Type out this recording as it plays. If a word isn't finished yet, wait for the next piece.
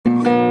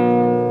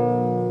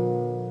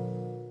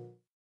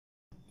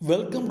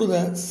Welcome to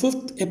the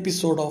fifth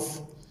episode of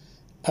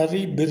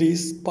Harry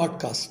Berry's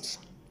podcast.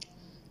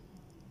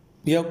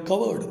 We have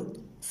covered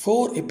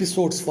 4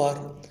 episodes for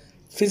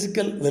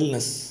physical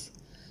wellness.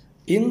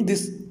 In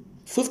this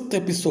fifth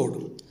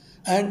episode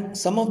and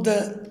some of the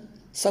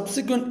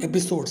subsequent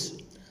episodes,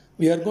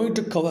 we are going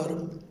to cover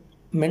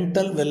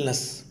mental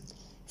wellness.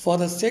 For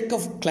the sake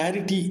of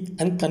clarity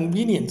and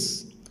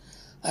convenience,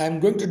 I am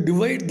going to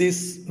divide this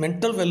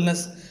mental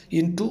wellness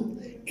into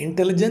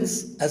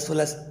intelligence as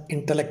well as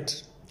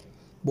intellect.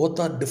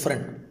 Both are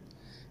different.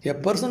 A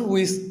person who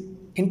is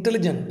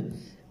intelligent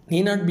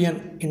need not be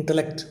an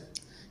intellect.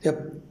 A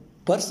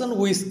person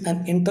who is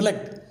an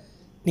intellect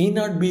need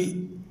not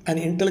be an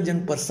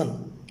intelligent person.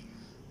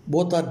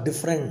 Both are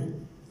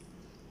different.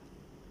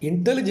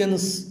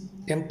 Intelligence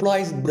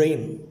employs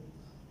brain,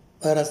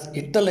 whereas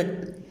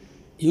intellect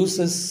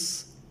uses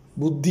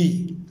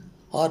buddhi,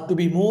 or to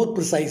be more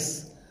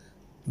precise,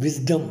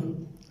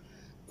 wisdom.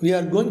 We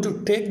are going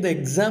to take the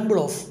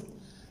example of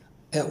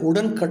a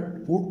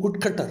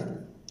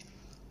woodcutter,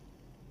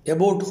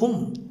 about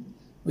whom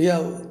we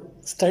have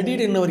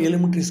studied in our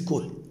elementary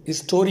school. The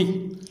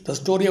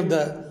story of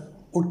the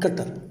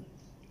woodcutter.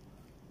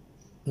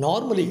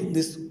 Normally,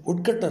 this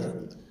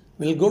woodcutter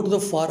will go to the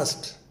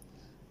forest,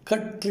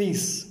 cut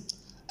trees,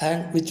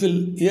 and which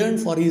will earn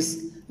for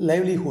his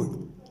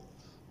livelihood.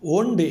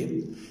 One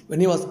day,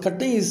 when he was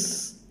cutting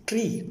his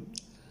tree,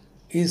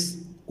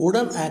 his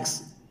wooden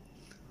axe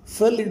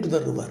fell into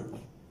the river.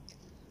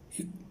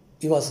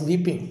 He was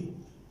weeping.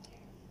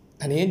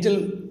 An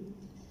angel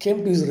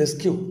came to his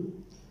rescue.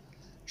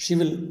 She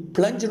will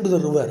plunge into the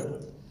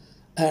river,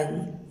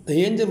 and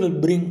the angel will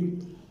bring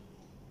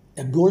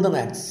a golden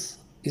axe.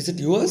 Is it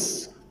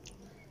yours?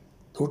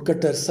 The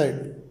woodcutter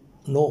said,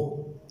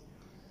 no.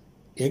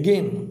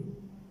 Again,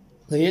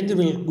 the angel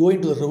will go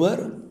into the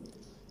river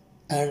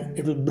and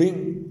it will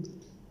bring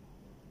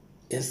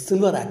a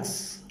silver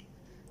axe.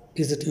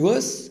 Is it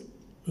yours?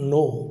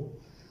 No,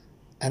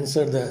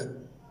 answered the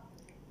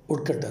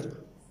woodcutter.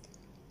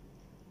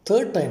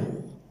 Third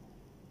time,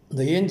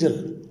 the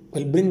angel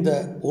will bring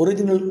the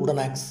original wooden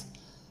axe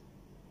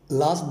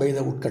lost by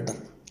the woodcutter.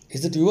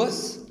 Is it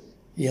yours?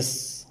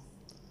 Yes.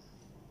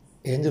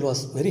 The angel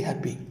was very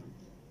happy,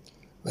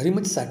 very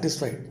much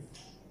satisfied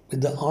with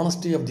the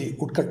honesty of the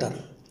woodcutter,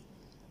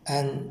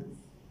 and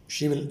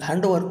she will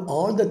hand over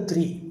all the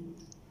three,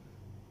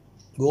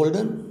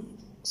 golden,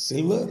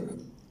 silver,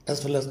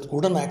 as well as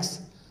wooden axe,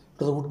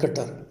 to the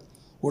woodcutter.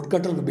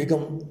 Woodcutter will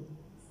become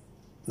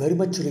very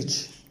much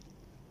rich,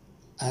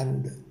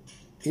 and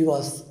he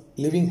was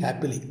living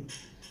happily.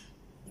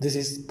 This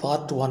is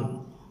part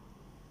 1.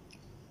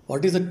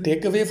 What is the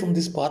takeaway from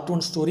this part 1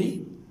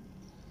 story?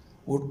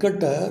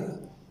 Woodcutter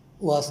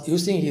was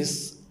using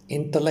his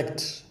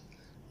intellect,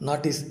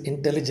 not his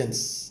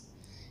intelligence.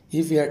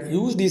 If he had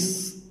used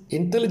his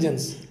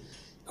intelligence,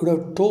 he would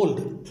have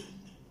told,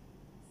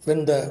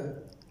 when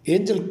the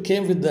angel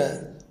came with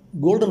the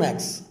golden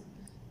axe,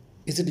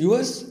 is it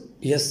yours?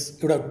 Yes,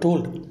 he would have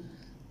told,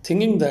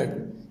 thinking that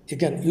he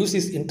can use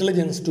his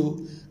intelligence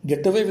to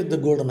get away with the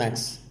golden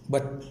axe.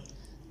 But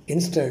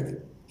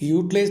instead, he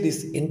utilized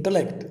his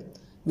intellect,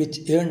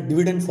 which earned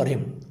dividend for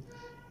him.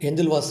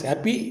 Angel was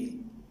happy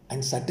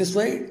and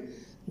satisfied,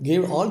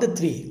 gave all the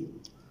three.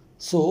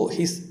 So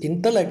his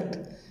intellect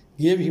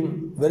gave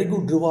him very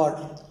good reward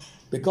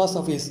because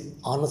of his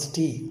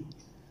honesty.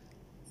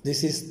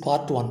 This is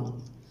part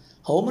 1.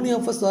 How many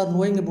of us are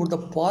knowing about the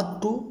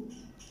part 2?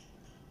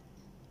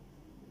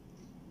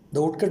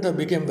 The woodcutter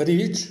became very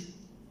rich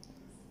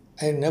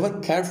and never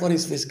cared for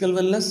his physical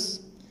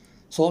wellness,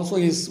 so also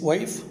his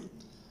wife,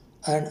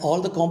 and all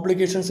the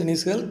complications in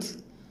his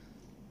health,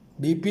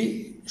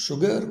 BP,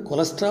 sugar,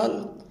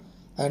 cholesterol,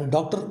 and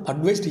doctor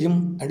advised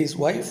him and his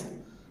wife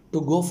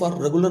to go for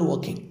regular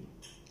walking.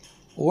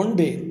 One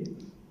day,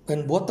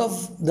 when both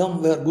of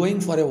them were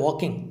going for a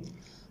walking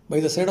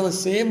by the side of the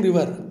same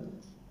river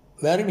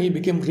wherein he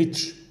became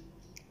rich,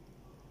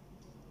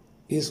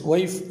 his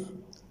wife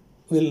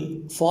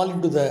will fall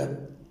into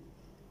the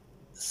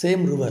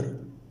same river.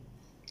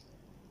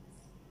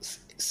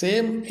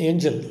 Same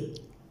angel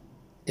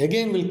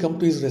again will come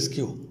to his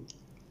rescue,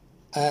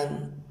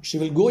 and she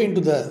will go into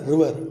the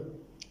river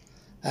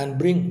and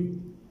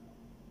bring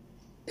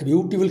a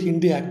beautiful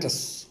Hindi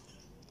actress.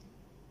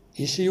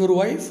 Is she your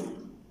wife?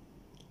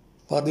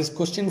 For this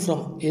question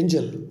from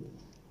angel,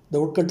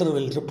 the woodcutter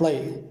will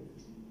reply,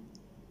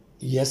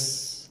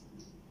 yes.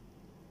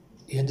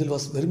 Angel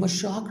was very much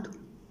shocked.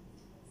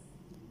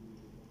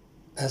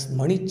 Has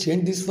money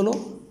changed this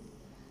fellow?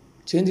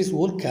 Changed his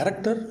whole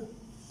character?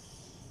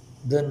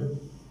 Then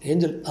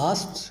angel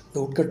asked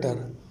the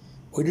woodcutter,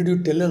 why did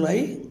you tell a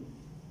lie?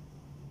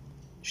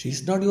 She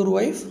is not your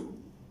wife?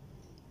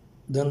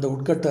 Then the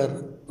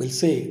woodcutter will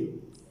say,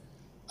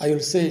 I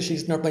will say she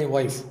is not my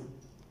wife.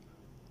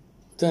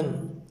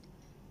 Then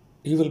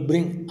he will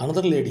bring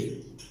another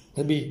lady,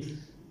 maybe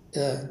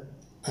an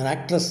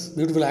actress,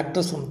 beautiful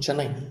actress from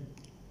Chennai.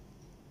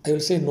 I will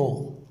say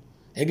no.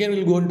 Again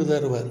we will go into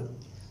the river,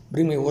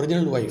 bring my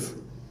original wife.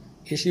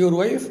 Is she your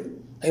wife?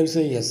 I will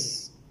say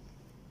yes.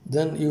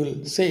 then you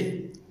will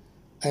say,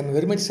 I am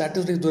very much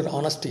satisfied with your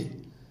honesty.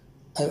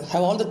 I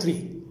have all the three.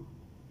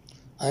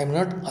 I am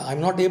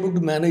not able to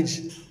manage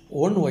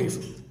one wife.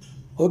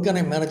 How can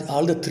I manage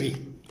all the three?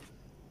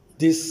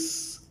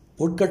 This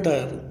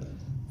woodcutter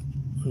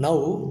now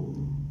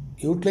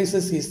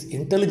utilizes his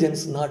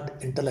intelligence, not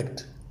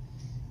intellect.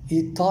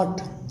 He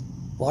thought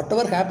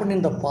whatever happened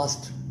in the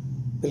past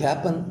will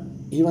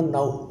happen even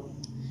now.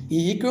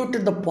 He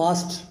equated the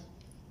past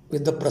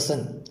with the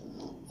present.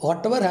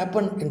 Whatever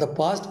happened in the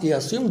past, he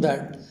assumed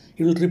that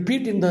he will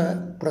repeat in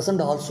the present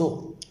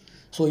also.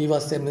 So he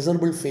was a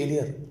miserable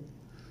failure.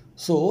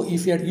 So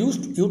if he had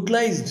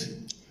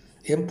utilized,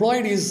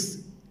 employed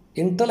his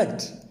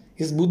intellect,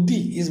 his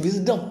buddhi, his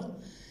wisdom,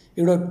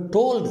 he would have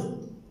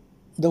told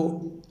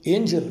the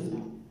angel,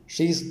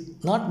 she is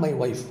not my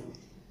wife.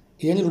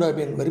 The angel would have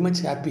been very much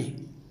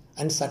happy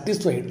and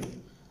satisfied,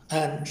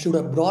 and she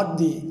would have brought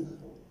the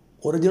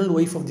original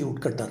wife of the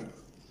woodcutter.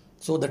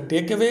 So the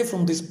takeaway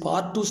from this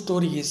part 2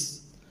 story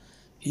is,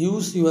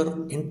 use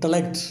your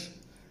intellect,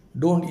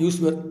 don't use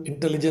your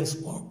intelligence.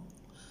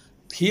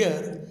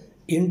 Here,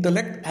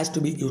 intellect has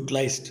to be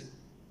utilized.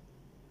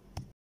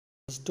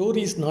 The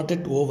story is not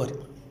yet over.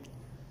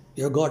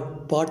 You have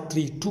got part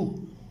 3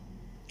 too.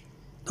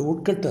 The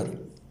woodcutter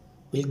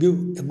will give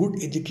a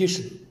good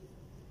education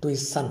to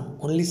his son,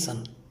 only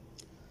son.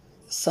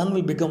 Son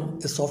will become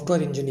a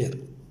software engineer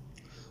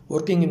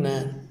working in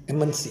an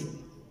MNC.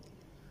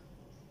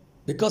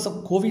 Because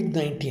of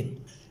COVID-19,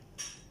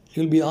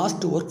 he will be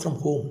asked to work from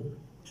home.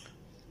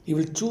 He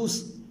will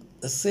choose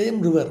the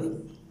same river,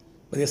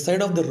 by the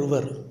side of the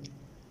river,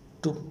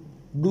 to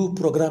do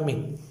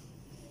programming.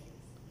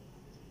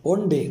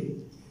 One day,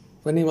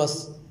 when he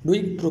was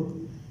doing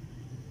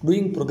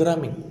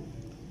programming,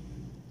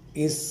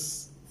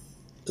 his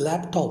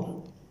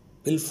laptop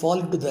will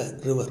fall into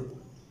the river.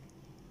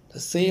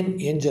 The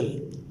same angel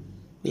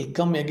will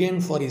come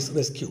again for his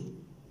rescue,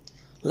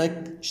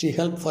 like she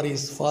helped for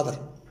his father.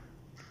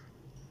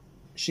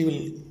 She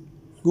will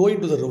go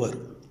into the river,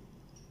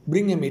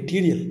 bring a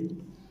material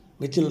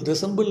which will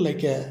resemble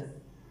like a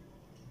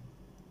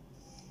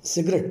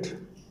cigarette.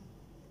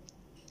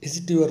 Is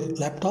it your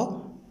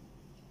laptop?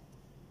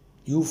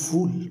 You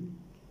fool!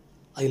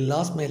 I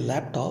lost my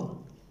laptop.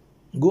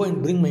 Go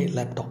and bring my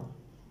laptop.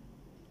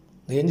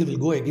 The angel will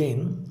go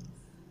again,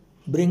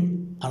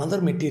 bring another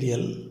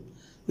material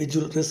which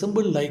will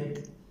resemble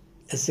like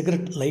a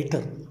cigarette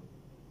lighter.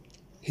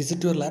 Is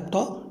it your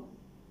laptop?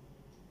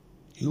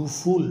 You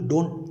fool,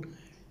 don't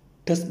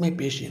test my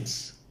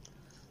patience.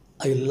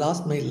 I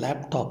lost my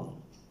laptop.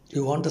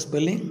 You want the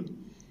spelling?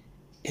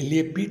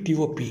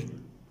 LAPTOP.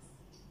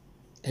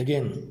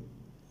 Again,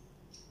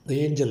 the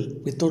angel,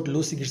 without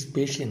losing its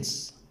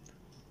patience,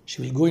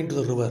 she will go into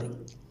the river,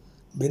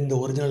 bring the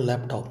original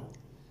laptop.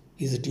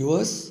 Is it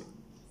yours?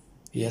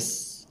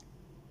 Yes.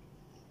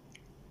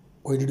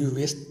 Why did you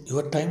waste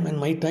your time and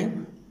my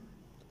time?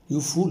 You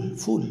fool.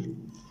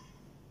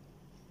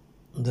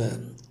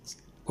 The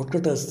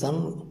woodcutter's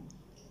son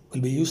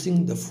will be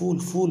using the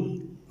fool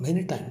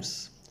many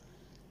times.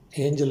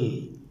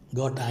 Angel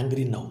got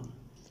angry now.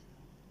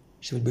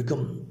 She will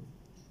become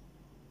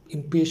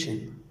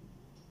impatient.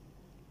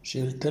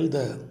 She will tell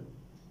the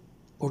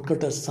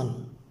woodcutter's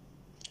son,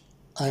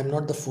 I am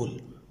not the fool.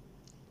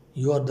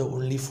 You are the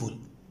only fool.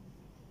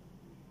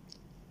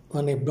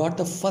 When I brought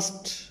the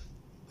first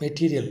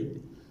material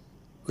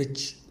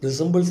which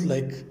resembles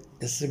like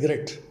a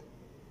cigarette,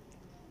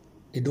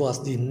 it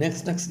was the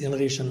next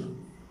generation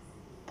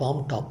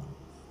palm top.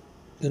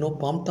 You know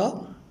palm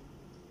top?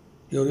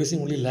 You are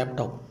using only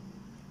laptop.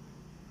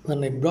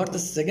 When I brought the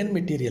second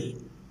material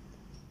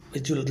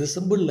which will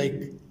resemble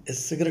like a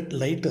cigarette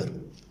lighter,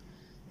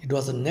 it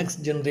was the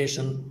next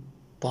generation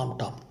palm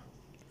top.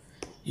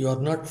 You are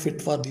not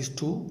fit for these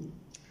two.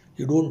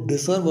 You don't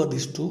deserve for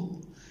these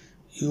two.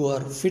 You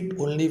are fit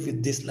only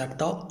with this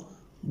laptop.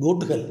 Go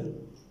to hell.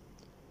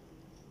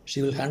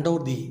 She will hand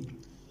out the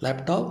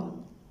laptop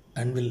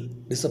and will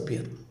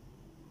disappear.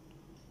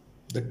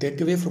 The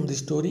takeaway from this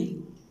story,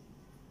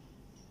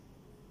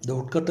 the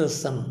woodcutter's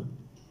son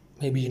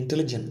may be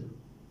intelligent,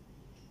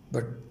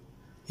 but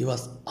he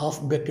was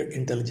half-baked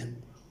intelligent.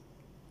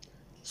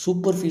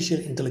 Superficial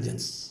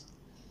intelligence.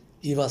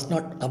 He was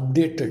not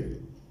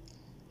updated.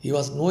 He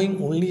was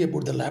knowing only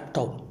about the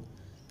laptop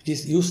which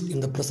is used in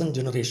the present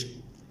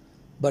generation.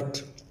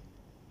 But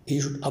he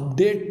should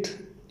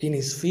update in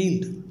his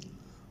field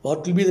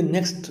what will be the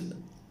next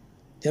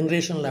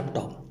generation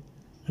laptop,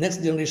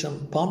 next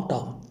generation palm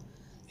top.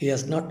 He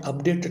has not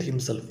updated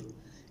himself.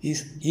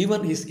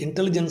 Even his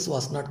intelligence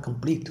was not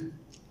complete.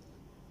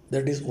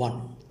 That is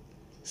one.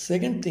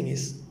 Second thing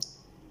is,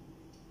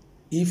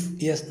 if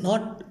he has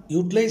not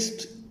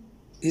utilized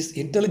his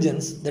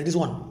intelligence, that is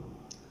one.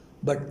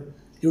 But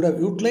he would have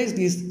utilized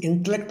his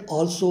intellect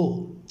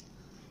also.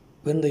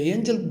 When the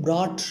angel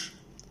brought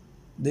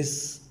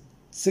this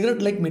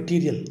cigarette-like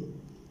material,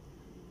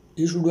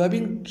 he should have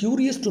been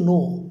curious to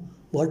know,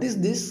 what is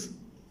this?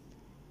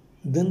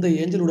 Then the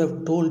angel would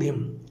have told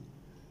him,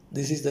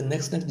 this is the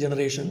next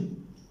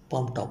generation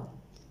palm top.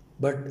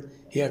 but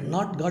he had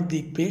not got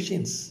the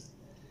patience.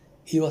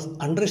 He was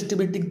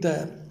underestimating the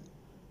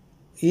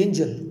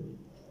angel,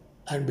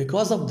 and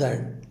because of that,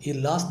 he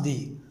lost the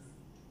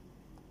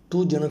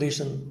two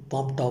generation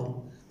palm top,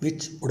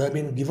 which would have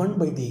been given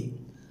by the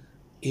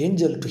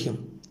angel to him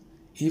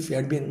if he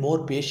had been more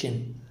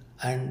patient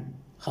and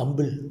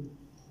humble.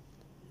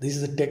 This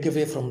is the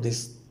takeaway from this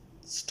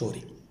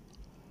story.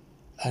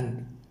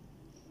 And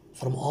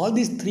from all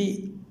these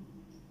three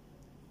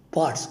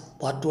parts,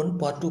 part 1,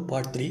 part 2,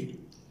 part 3,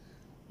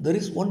 there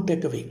is one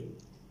takeaway.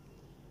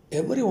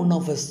 Every one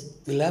of us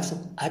will have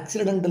some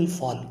accidental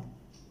fall.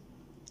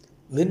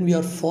 When we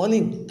are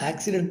falling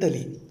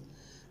accidentally,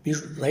 we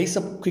should rise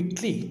up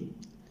quickly,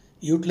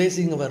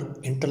 utilizing our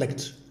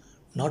intellect,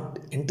 not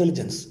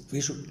intelligence.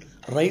 We should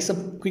rise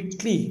up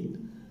quickly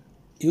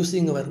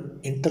using our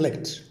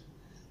intellect.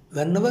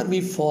 Whenever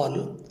we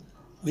fall,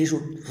 we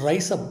should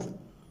rise up.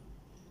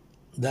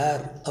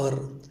 There, our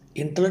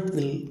intellect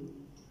will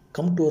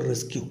come to our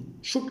rescue,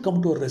 should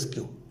come to our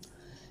rescue.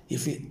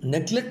 If we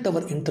neglect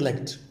our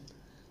intellect,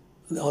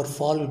 our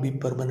fall will be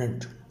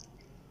permanent.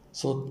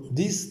 So,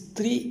 these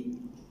three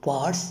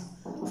parts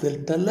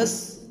will tell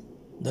us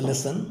the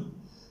lesson.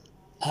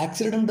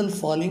 Accidental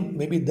falling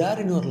may be there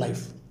in your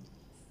life,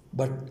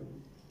 but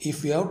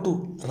if you have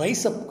to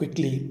rise up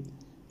quickly,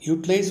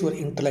 utilize your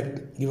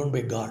intellect given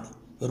by God,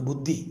 your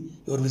buddhi,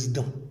 your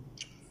wisdom.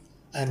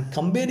 And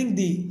comparing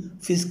the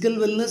physical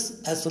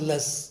wellness as well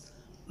as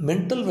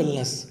mental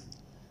wellness,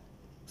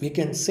 we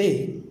can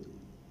say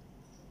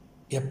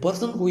a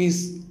person who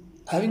is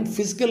having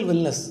physical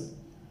wellness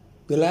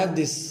will have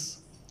this.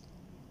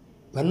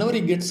 Whenever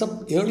he gets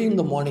up early in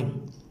the morning,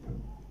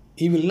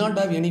 he will not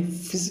have any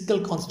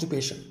physical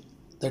constipation.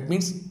 That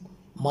means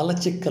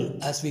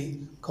malachikkal, as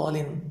we call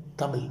in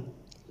Tamil.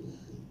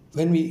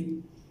 When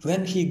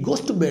he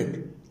goes to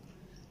bed,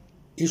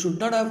 he should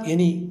not have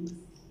any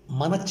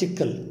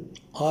manachikkal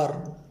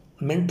or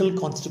mental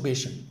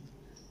constipation.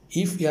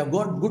 If you have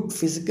got good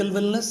physical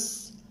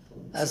wellness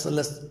as well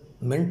as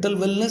mental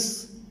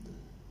wellness,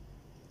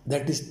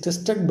 that is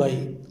tested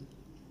by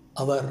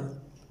our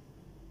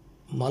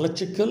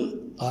malachikkal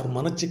or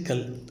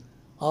manachikkal,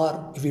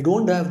 or if we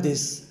don't have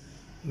this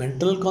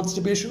mental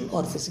constipation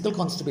or physical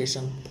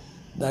constipation,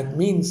 that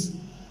means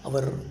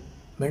our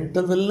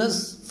mental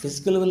wellness,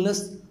 physical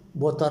wellness,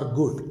 both are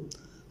good.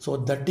 So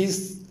that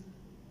is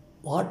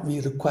what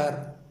we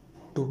require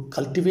to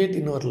cultivate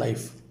in our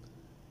life.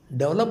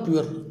 Develop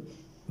your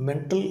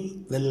mental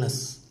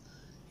wellness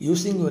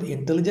using your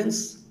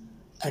intelligence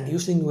and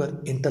using your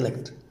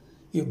intellect.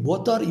 If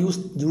both are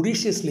used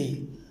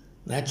judiciously,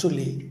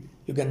 naturally,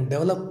 you can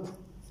develop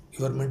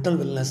your mental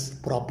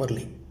wellness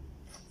properly.